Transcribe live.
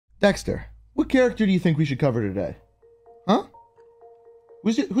Dexter, what character do you think we should cover today? Huh?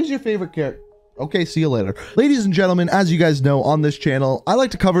 Who's your favorite character? Okay, see you later. Ladies and gentlemen, as you guys know, on this channel, I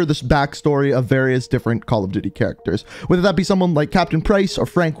like to cover this backstory of various different Call of Duty characters. Whether that be someone like Captain Price or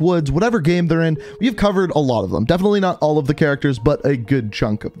Frank Woods, whatever game they're in, we've covered a lot of them. Definitely not all of the characters, but a good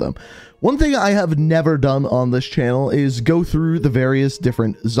chunk of them. One thing I have never done on this channel is go through the various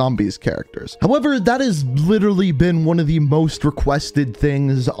different zombies characters. However, that has literally been one of the most requested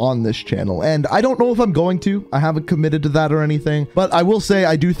things on this channel, and I don't know if I'm going to. I haven't committed to that or anything, but I will say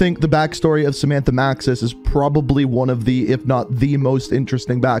I do think the backstory of Samantha Maxis is probably one of the, if not the most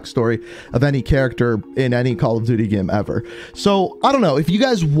interesting backstory of any character in any Call of Duty game ever. So, I don't know, if you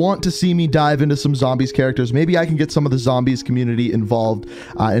guys want to see me dive into some zombies characters, maybe I can get some of the zombies community involved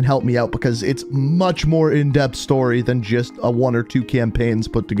and help me out, because it's much more in-depth story than just a 1 or 2 campaigns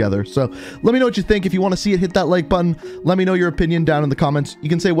put together. So let me know what you think. If you want to see it, hit that like button. Let me know your opinion down in the comments. You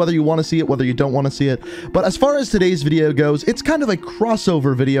can say whether you want to see it, whether you don't want to see it. But as far as today's video goes, it's kind of a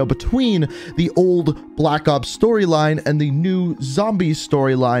crossover video between the old Black Ops storyline and the new Zombies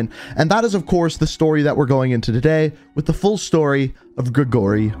storyline. And that is, of course, the story that we're going into today with the full story of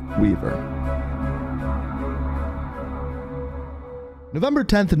Grigori Weaver. November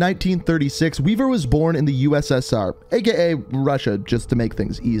 10th, 1936, Weaver was born in the USSR, aka Russia, just to make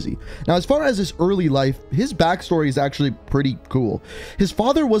things easy. Now, as far as his early life, his backstory is actually pretty cool. His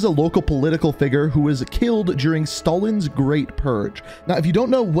father was a local political figure who was killed during Stalin's Great Purge. Now, if you don't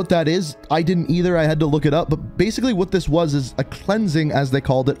know what that is, I didn't either, I had to look it up, but basically what this was is a cleansing, as they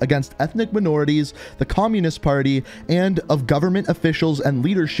called it, against ethnic minorities, the Communist Party, and of government officials and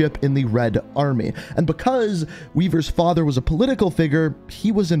leadership in the Red Army. And because Weaver's father was a political figure,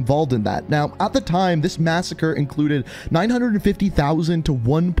 he was involved in that. Now, at the time, this massacre included 950,000 to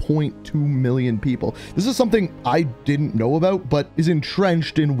 1.2 million people. This is something I didn't know about, but is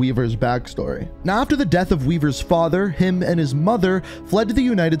entrenched in Weaver's backstory. Now, after the death of Weaver's father, him and his mother fled to the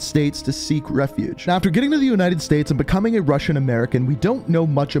United States to seek refuge. Now, after getting to the United States and becoming a Russian American, we don't know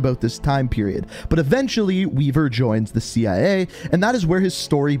much about this time period, but eventually Weaver joins the CIA, and that is where his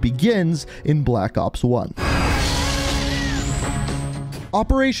story begins in Black Ops 1.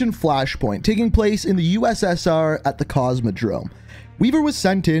 Operation Flashpoint, taking place in the USSR at the Cosmodrome. Weaver was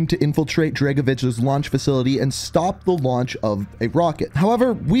sent in to infiltrate Dragovich's launch facility and stop the launch of a rocket.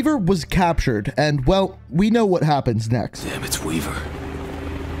 However, Weaver was captured, and, well, we know what happens next. Damn, it's Weaver.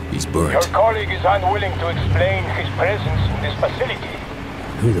 He's burnt. Your colleague is unwilling to explain his presence in this facility.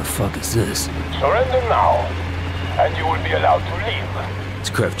 Who the fuck is this? Surrender now, and you will be allowed to leave. It's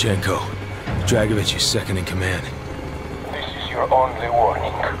Kravchenko, Dragovich's second in command. Your only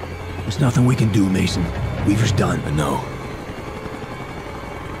warning. There's nothing we can do, Mason. Weaver's done. I know.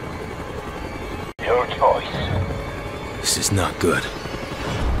 Your choice. This is not good.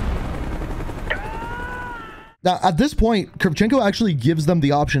 Now, at this point, Kravchenko actually gives them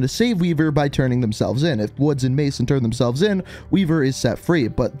the option to save Weaver by turning themselves in. If Woods and Mason turn themselves in, Weaver is set free,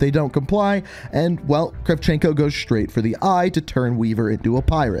 but they don't comply, and, well, Kravchenko goes straight for the eye to turn Weaver into a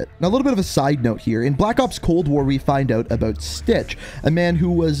pirate. Now, a little bit of a side note here. In Black Ops Cold War, we find out about Stitch, a man who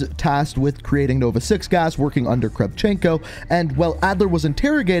was tasked with creating Nova 6 gas, working under Kravchenko, and while Adler was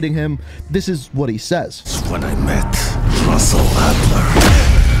interrogating him, this is what he says. When I met Russell Adler,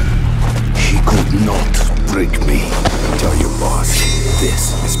 he could not break me. Tell your boss,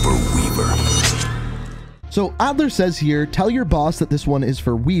 this is for Weaver. So Adler says here, tell your boss that this one is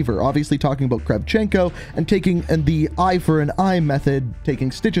for Weaver, obviously talking about Kravchenko and taking the eye for an eye method,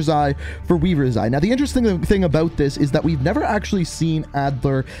 taking Stitch's eye for Weaver's eye. Now, the interesting thing about this is that we've never actually seen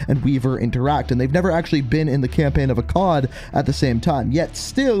Adler and Weaver interact, and they've never actually been in the campaign of a COD at the same time. Yet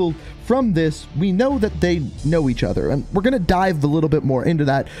still, from this, we know that they know each other, and we're going to dive a little bit more into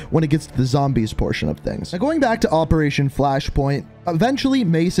that when it gets to the zombies portion of things. Now, going back to Operation Flashpoint, eventually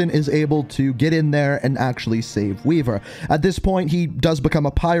Mason is able to get in there and actually save Weaver. At this point, he does become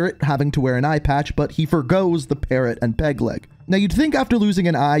a pirate, having to wear an eye patch, but he forgoes the parrot and peg leg. Now, you'd think after losing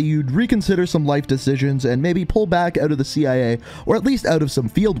an eye, you'd reconsider some life decisions and maybe pull back out of the CIA, or at least out of some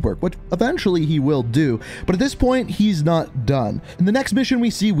field work, which eventually he will do. But at this point, he's not done. In the next mission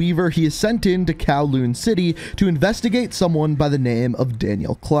we see Weaver, he is sent in to Kowloon City to investigate someone by the name of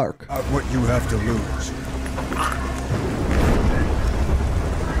Daniel Clark. Not what you have to lose.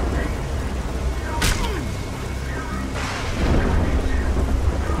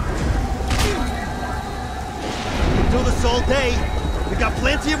 Do this all day. We got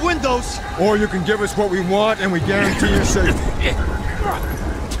plenty of windows. Or you can give us what we want and we guarantee your safety.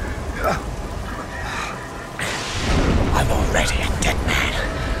 I'm already a dead man.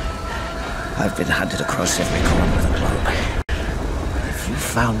 I've been hunted across every corner of the globe. If you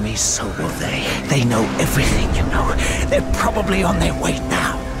found me, so will they. They know everything, you know. They're probably on their way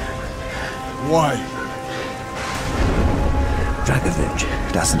now. Why? Dragovich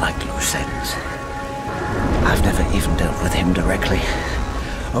doesn't like loose ends. I've never even dealt with him directly.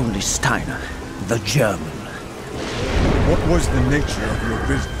 Only Steiner, the German. What was the nature of your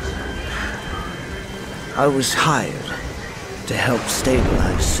business? I was hired to help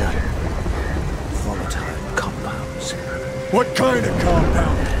stabilize certain volatile compounds. What kind of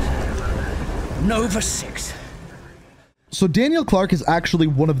compound? Nova 6. So Daniel Clark is actually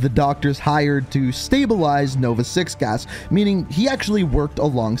one of the doctors hired to stabilize Nova 6 gas, meaning he actually worked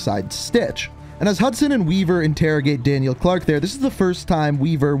alongside Stitch. And as Hudson and Weaver interrogate Daniel Clark there, this is the first time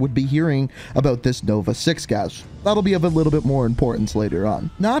Weaver would be hearing about this Nova 6 gas. That'll be of a little bit more importance later on.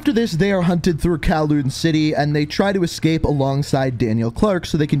 Now after this, they are hunted through Kowloon City and they try to escape alongside Daniel Clark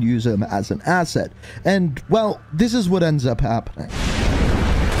so they can use him as an asset. And, well, this is what ends up happening.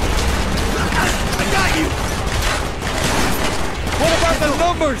 I got you! What about the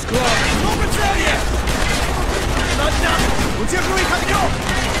numbers, Clark? No Petralia! Not now! Uciekaj,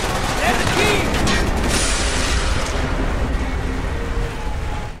 Kamio!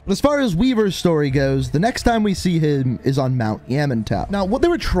 As far as Weaver's story goes, the next time we see him is on Mount Yamantau. Now, what they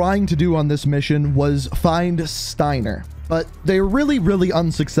were trying to do on this mission was find Steiner, but they're really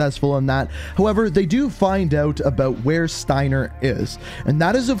unsuccessful in that. However, they do find out about where Steiner is, and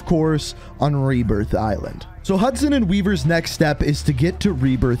that is, of course, on Rebirth Island. So Hudson and Weaver's next step is to get to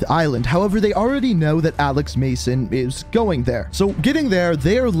Rebirth Island. However, they already know that Alex Mason is going there. So getting there,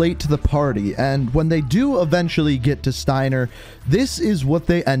 they are late to the party, and when they do eventually get to Steiner, this is what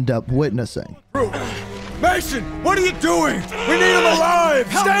they end up witnessing. Mason, what are you doing? We need him alive!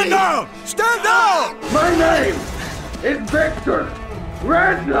 Stand down! Stand down! My name is Victor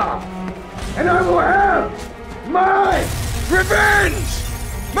Reznov, and I will have my Revenge!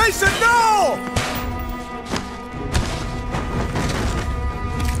 Mason, no!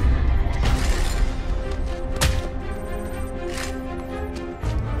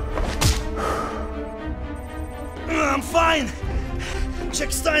 I'm fine.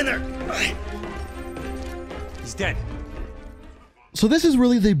 Check Steiner. He's dead. So this is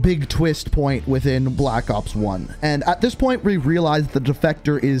really the big twist point within Black Ops 1, and at this point we realize the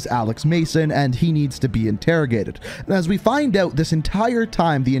defector is Alex Mason and he needs to be interrogated. And as we find out, this entire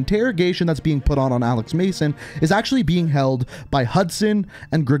time the interrogation that's being put on Alex Mason is actually being held by Hudson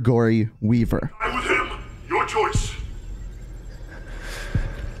and Grigori Weaver. I'm with him. Your choice.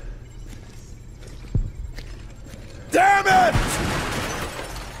 Damn it!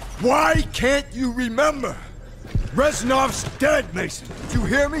 Why can't you remember? Reznov's dead, Mason. Did you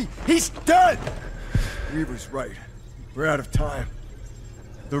hear me? He's dead! Weaver's right. We're out of time.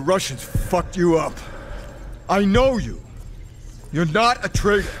 The Russians fucked you up. I know you. You're not a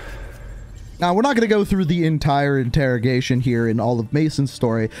traitor. Now, we're not going to go through the entire interrogation here in all of Mason's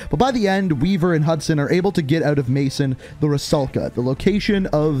story, but by the end, Weaver and Hudson are able to get out of Mason the Rusalka, the location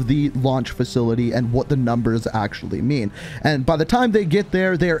of the launch facility and what the numbers actually mean. And by the time they get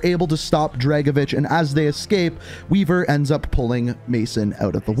there, they are able to stop Dragovich, and as they escape, Weaver ends up pulling Mason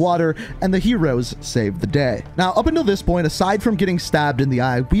out of the water, and the heroes save the day. Now, up until this point, aside from getting stabbed in the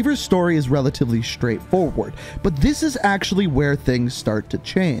eye, Weaver's story is relatively straightforward, but this is actually where things start to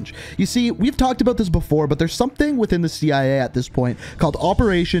change. You see, we've talked about this before, but there's something within the CIA at this point called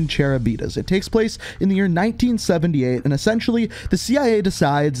Operation Cherubitas. It takes place in the year 1978, and essentially the CIA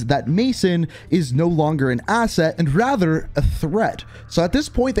decides that Mason is no longer an asset and rather a threat. So at this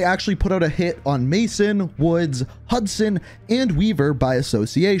point, they actually put out a hit on Mason, Woods, Hudson, and Weaver by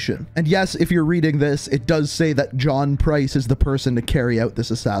association. And yes, if you're reading this, it does say that John Price is the person to carry out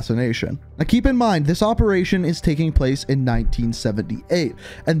this assassination. Now keep in mind, this operation is taking place in 1978,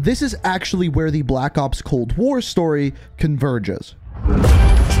 and this is actually where the Black Ops Cold War story converges.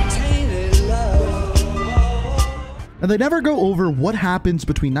 And they never go over what happens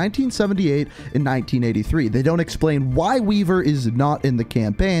between 1978 and 1983. They don't explain why Weaver is not in the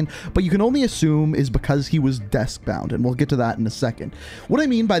campaign, but you can only assume is because he was desk-bound, and we'll get to that in a second. What I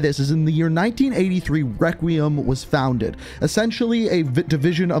mean by this is in the year 1983, Requiem was founded, essentially a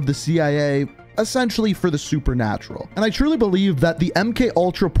division of the CIA essentially for the supernatural. And I truly believe that the MK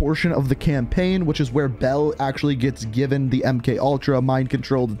Ultra portion of the campaign, which is where Bell actually gets given the MK Ultra, mind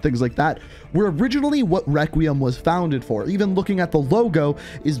controlled and things like that, were originally what Requiem was founded for. Even looking at the logo,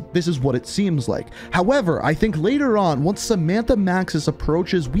 this is what it seems like. However, I think later on, once Samantha Maxis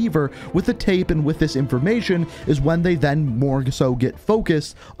approaches Weaver with the tape and with this information, is when they then more so get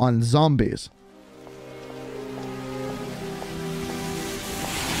focused on zombies.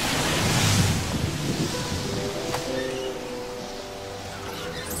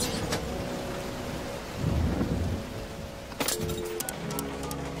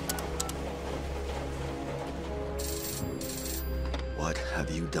 have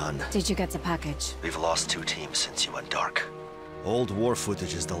you done? Did you get the package? We've lost 2 teams since you went dark. Old war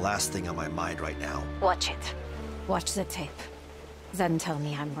footage is the last thing on my mind right now. Watch it. Watch the tape. Then tell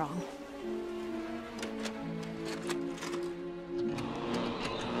me I'm wrong.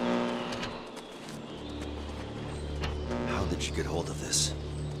 How did you get hold of this?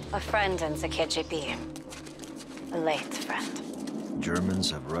 A friend in the KGB. A late friend.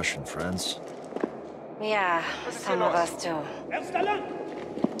 Germans have Russian friends? Yeah, some of us do.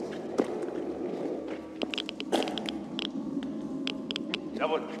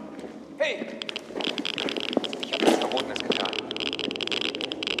 Jawohl. Hey! Ich habe nichts Verbotenes getan.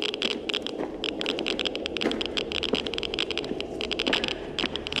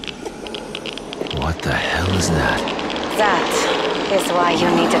 What the hell is that? That is why you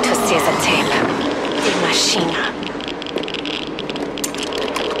needed to see the tape. The machine.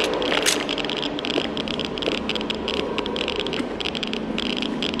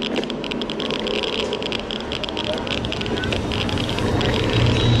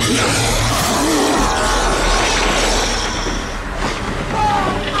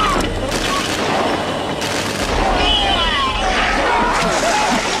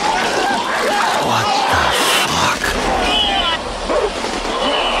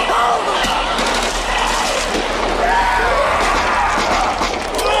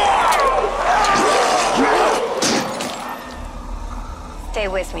 Stay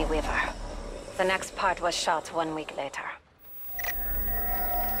with me, Weaver. The next part was shot 1 week later.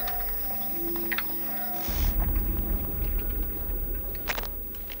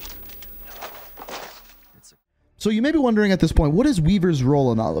 So you may be wondering at this point, what is Weaver's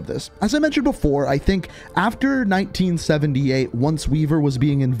role in all of this? As I mentioned before, I think after 1978, once Weaver was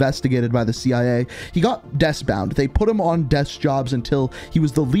being investigated by the CIA, he got desk-bound. They put him on desk jobs until he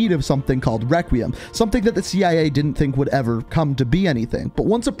was the lead of something called Requiem, something that the CIA didn't think would ever come to be anything. But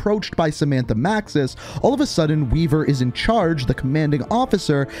once approached by Samantha Maxis, all of a sudden Weaver is in charge, the commanding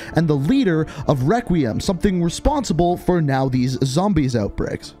officer, and the leader of Requiem, something responsible for now these zombies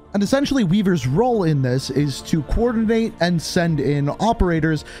outbreaks. And essentially Weaver's role in this is to coordinate and send in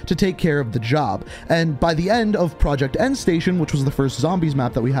operators to take care of the job. And by the end of Project End Station, which was the first zombies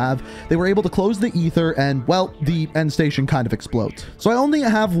map that we have, they were able to close the ether and, well, the end station kind of explodes. So I only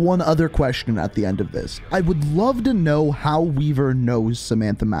have one other question at the end of this. I would love to know how Weaver knows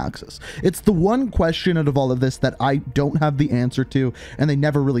Samantha Maxis. It's the one question out of all of this that I don't have the answer to, and they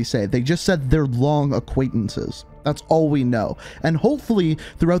never really say. They just said they're long acquaintances. That's all we know. And hopefully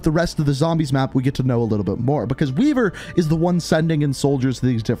throughout the rest of the zombies map, we get to know a little bit more, because Weaver is the one sending in soldiers to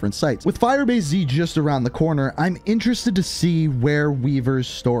these different sites. With Firebase Z just around the corner, I'm interested to see where Weaver's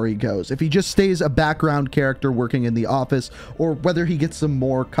story goes. If he just stays a background character working in the office, or whether he gets some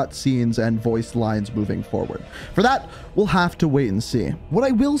more cutscenes and voice lines moving forward. For that, we'll have to wait and see. What I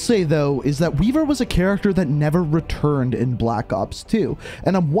will say though is that Weaver was a character that never returned in Black Ops 2,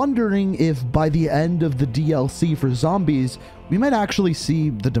 and I'm wondering if by the end of the DLC for zombies, we might actually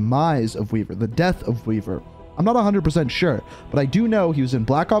see the demise of Weaver, the death of Weaver. I'm not 100% sure, but I do know he was in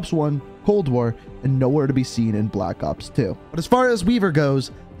Black Ops 1, Cold War, and nowhere to be seen in Black Ops 2. But as far as Weaver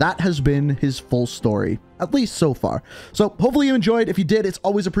goes, that has been his full story, at least so far. So hopefully you enjoyed. If you did, it's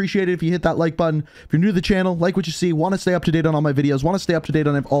always appreciated if you hit that like button. If you're new to the channel, like what you see, want to stay up to date on all my videos, want to stay up to date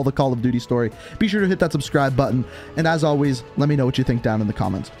on all the Call of Duty story, be sure to hit that subscribe button. And as always, let me know what you think down in the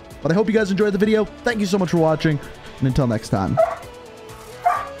comments. But I hope you guys enjoyed the video. Thank you so much for watching. And until next time.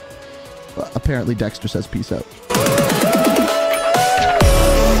 Apparently Dexter says peace out.